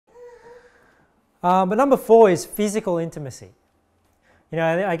But number 4 is physical intimacy. You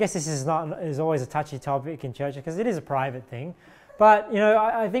know, I guess this is always a touchy topic in church because it is a private thing. But, you know,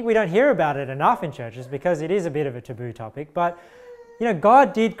 I think we don't hear about it enough in churches because it is a bit of a taboo topic. But, you know,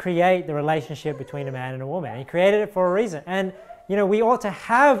 God did create the relationship between a man and a woman. He created it for a reason. And, you know, we ought to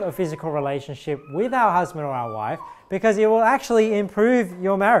have a physical relationship with our husband or our wife because it will actually improve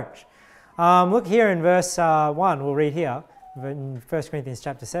your marriage. Look here in verse 1, we'll read here, in 1 Corinthians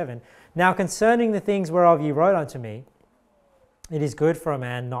chapter 7. Now concerning the things whereof ye wrote unto me, it is good for a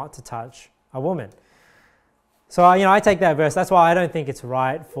man not to touch a woman. So, you know, I take that verse. That's why I don't think it's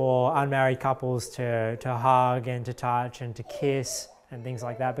right for unmarried couples to hug and to touch and to kiss and things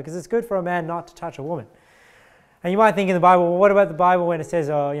like that, because it's good for a man not to touch a woman. And you might think in the Bible, well, what about the Bible when it says,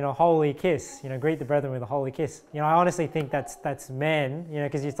 you know, holy kiss, you know, greet the brethren with a holy kiss? You know, I honestly think that's men, you know,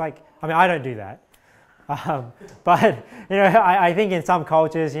 because it's like, I mean, I don't do that. But, you know, I think in some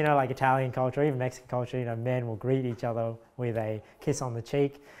cultures, you know, like Italian culture, even Mexican culture, you know, men will greet each other with a kiss on the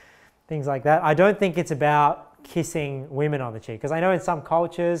cheek, things like that. I don't think it's about kissing women on the cheek, because I know in some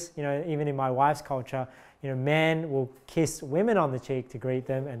cultures, you know, even in my wife's culture, you know, men will kiss women on the cheek to greet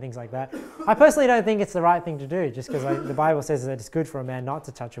them and things like that. I personally don't think it's the right thing to do, just because the Bible says that it's good for a man not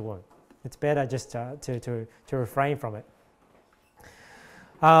to touch a woman. It's better just to refrain from it.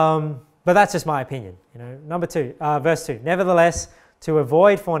 But that's just my opinion. You know, number 2, verse 2. Nevertheless, to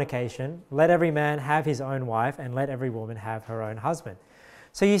avoid fornication, let every man have his own wife, and let every woman have her own husband.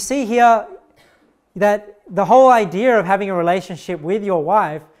 So you see here that the whole idea of having a relationship with your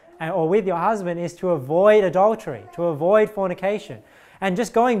wife or with your husband is to avoid adultery, to avoid fornication. And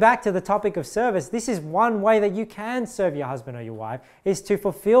just going back to the topic of service, this is one way that you can serve your husband or your wife, is to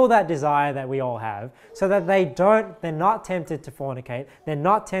fulfill that desire that we all have, so that they're not tempted to fornicate, they're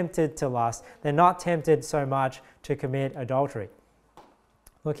not tempted to lust, they're not tempted so much to commit adultery.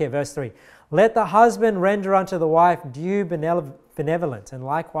 Look here, verse 3. Let the husband render unto the wife due benevolence, and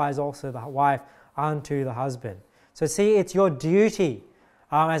likewise also the wife unto the husband. So see, it's your duty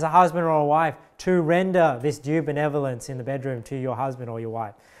as a husband or a wife to render this due benevolence in the bedroom to your husband or your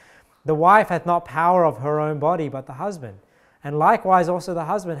wife. The wife hath not power of her own body, but the husband. And likewise also the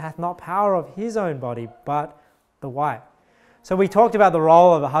husband hath not power of his own body, but the wife. So we talked about the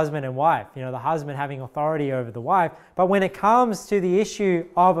role of the husband and wife, you know, the husband having authority over the wife. But when it comes to the issue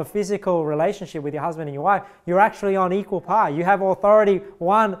of a physical relationship with your husband and your wife, you're actually on equal par. You have authority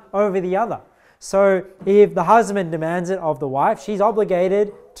one over the other. So if the husband demands it of the wife, she's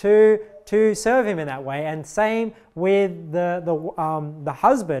obligated to serve him in that way. And same with the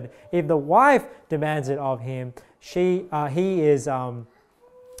husband. If the wife demands it of him, he is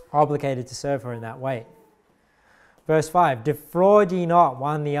obligated to serve her in that way. Verse 5, defraud ye not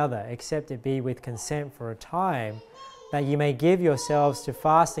one the other, except it be with consent for a time, that ye may give yourselves to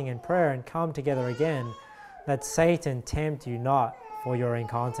fasting and prayer, and come together again, that Satan tempt you not for your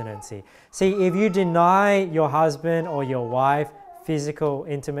incontinency. See, if you deny your husband or your wife physical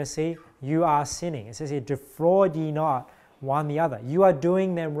intimacy, you are sinning. It says here, defraud ye not one the other. You are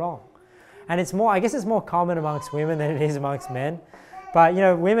doing them wrong. And it's more, I guess it's more common amongst women than it is amongst men. But, you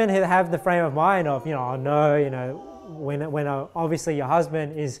know, women who have the frame of mind of, you know, oh no, you know, when obviously your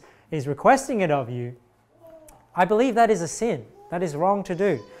husband is requesting it of you, I believe that is a sin. That is wrong to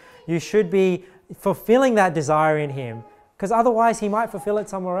do. You should be fulfilling that desire in him, because otherwise he might fulfill it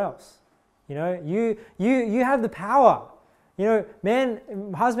somewhere else. You know, you have the power. You know, men,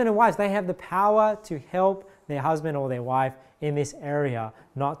 husband and wives, they have the power to help their husband or their wife in this area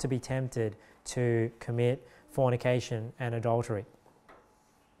not to be tempted to commit fornication and adultery.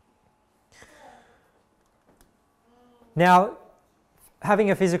 Now,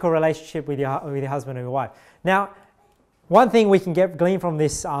 having a physical relationship with your husband or your wife. Now, one thing we can glean from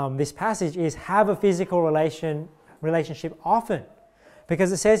this passage is have a physical relationship often,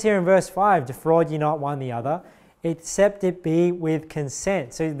 because it says here in verse 5, defraud ye not one the other, except it be with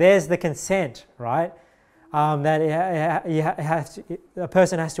consent. So there's the consent, right? That a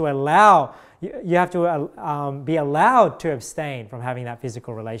person has to allow, you have to be allowed to abstain from having that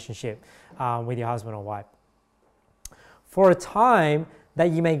physical relationship with your husband or wife. For a time,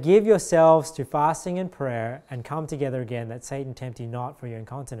 that you may give yourselves to fasting and prayer, and come together again, that Satan tempt you not for your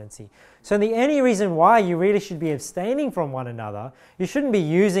incontinency. So the only reason why you really should be abstaining from one another, you shouldn't be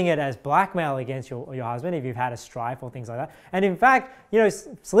using it as blackmail against your husband if you've had a strife or things like that. And in fact, you know,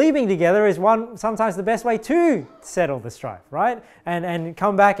 sleeping together is sometimes the best way to settle the strife, right? And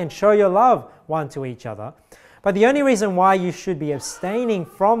come back and show your love one to each other. But the only reason why you should be abstaining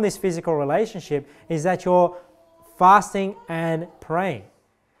from this physical relationship is that you're fasting and praying.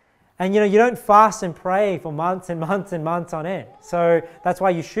 And you don't fast and pray for months and months and months on end. So that's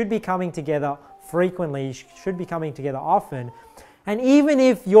why you should be coming together frequently. You should be coming together often. And even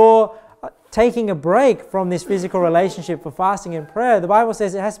if you're taking a break from this physical relationship for fasting and prayer, the Bible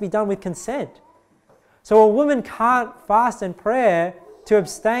says it has to be done with consent. So a woman can't fast and pray to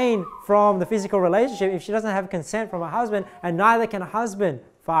abstain from the physical relationship if she doesn't have consent from her husband, and neither can a husband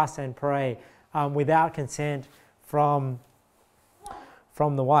fast and pray without consent from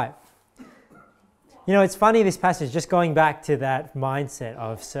the wife. It's funny, this passage, just going back to that mindset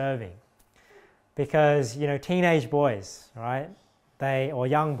of serving, because teenage boys, right? Or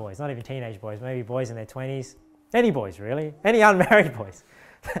young boys, not even teenage boys, maybe boys in their 20s, any boys really, any unmarried boys,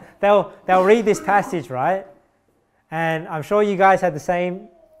 they'll read this passage, right? And I'm sure you guys had the same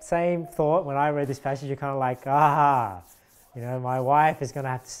thought when I read this passage. You're kind of like, my wife is going to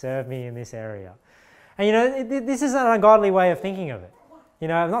have to serve me in this area. And this is an ungodly way of thinking of it.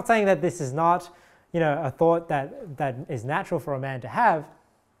 I'm not saying that this is not, a thought that is natural for a man to have,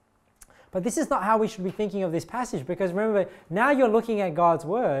 but this is not how we should be thinking of this passage, because remember, now you're looking at God's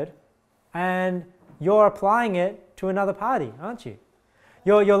word and you're applying it to another party, aren't you?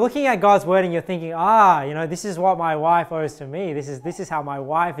 You're looking at God's word and you're thinking, this is what my wife owes to me. This is how my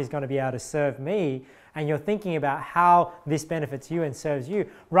wife is going to be able to serve me. And you're thinking about how this benefits you and serves you,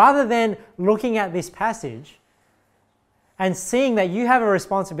 rather than looking at this passage and seeing that you have a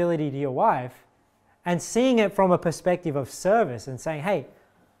responsibility to your wife and seeing it from a perspective of service and saying, hey,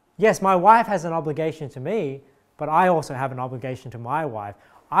 yes, my wife has an obligation to me, but I also have an obligation to my wife.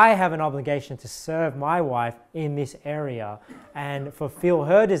 I have an obligation to serve my wife in this area and fulfill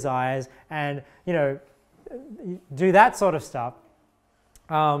her desires and, do that sort of stuff.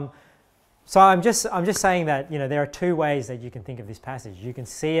 So I'm just saying that, there are two ways that you can think of this passage. You can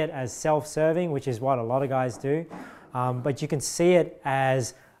see it as self-serving, which is what a lot of guys do, but you can see it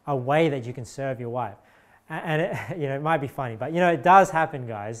as a way that you can serve your wife. And it might be funny, but it does happen,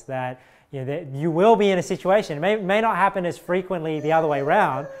 guys, that that you will be in a situation. It may not happen as frequently the other way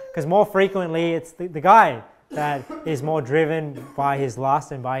around, because more frequently it's the guy that is more driven by his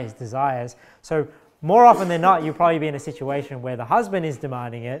lust and by his desires. So more often than not, you'll probably be in a situation where the husband is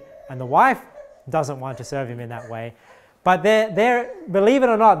demanding it and the wife doesn't want to serve him in that way. But there, believe it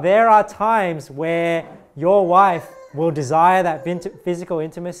or not, there are times where your wife will desire that physical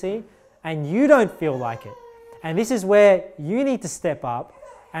intimacy and you don't feel like it. And this is where you need to step up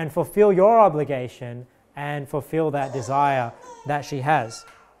and fulfill your obligation and fulfill that desire that she has.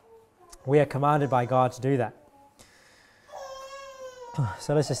 We are commanded by God to do that.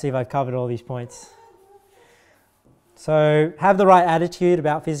 So let's just see if I've covered all these points. So have the right attitude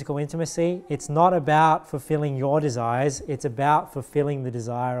about physical intimacy. It's not about fulfilling your desires. It's about fulfilling the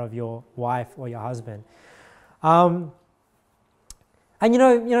desire of your wife or your husband. And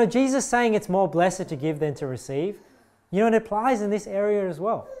Jesus saying it's more blessed to give than to receive, it applies in this area as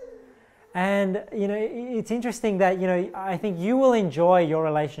well. And, it's interesting that, I think you will enjoy your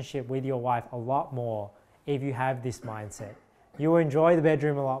relationship with your wife a lot more if you have this mindset. You will enjoy the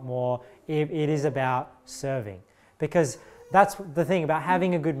bedroom a lot more if it is about serving. Because that's the thing about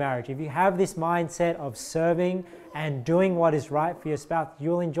having a good marriage. If you have this mindset of serving and doing what is right for your spouse,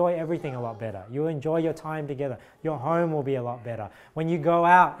 you'll enjoy everything a lot better. You'll enjoy your time together. Your home will be a lot better. When you go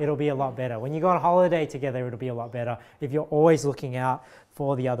out, it'll be a lot better. When you go on holiday together, it'll be a lot better if you're always looking out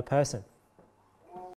for the other person.